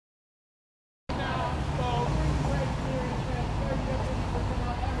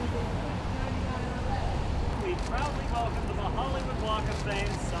saying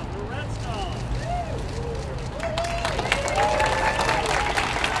Sumner Redstone.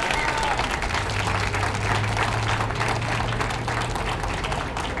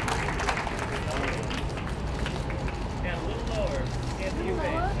 Yeah, a little lower. Can't see your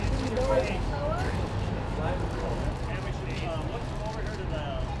face. And we should look over here to the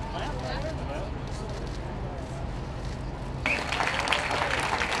left.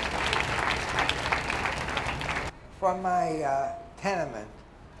 From my tenement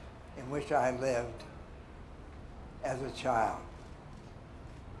in which I lived as a child.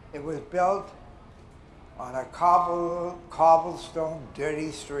 It was built on a cobblestone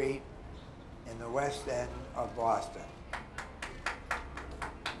dirty street in the West End of Boston.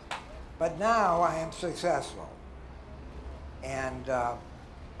 But now I am successful. And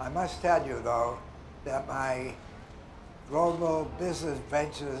I must tell you, though, that my global business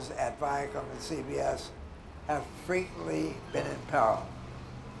ventures at Viacom and CBS have frequently been in peril.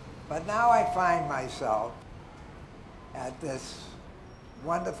 But now I find myself at this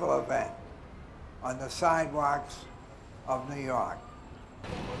wonderful event on the sidewalks of New York.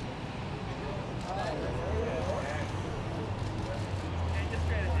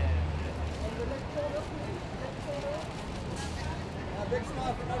 A big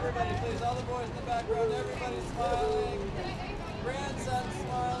smile from everybody, please. All the boys in the background, everybody's smiling. Grandson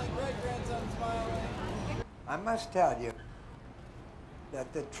smiling, great-grandson smiling. I must tell you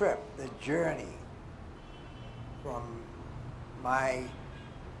that the trip, the journey from my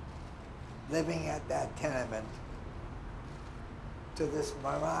living at that tenement to this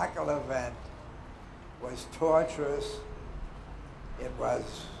remarkable event was torturous. It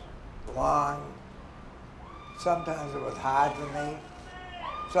was long. Sometimes it was hard for me.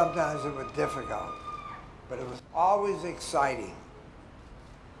 Sometimes it was difficult. But it was always exciting.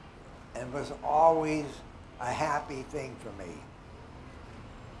 And it was always a happy thing for me.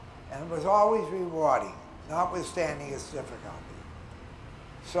 And it was always rewarding, notwithstanding its difficulty.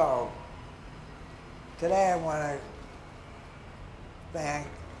 So, today I want to thank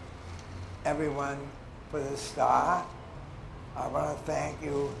everyone for the star. I want to thank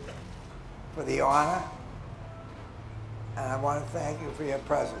you for the honor. And I want to thank you for your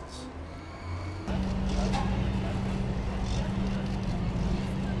presence.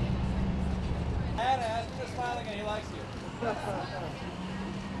 Anna, ask him to smile again, he likes you.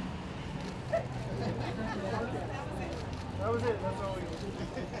 That was it, that's all we did.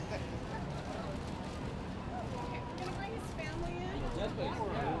 Can I bring his family in? Yes, please.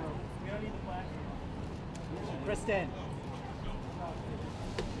 We don't need the plaque. Kristen.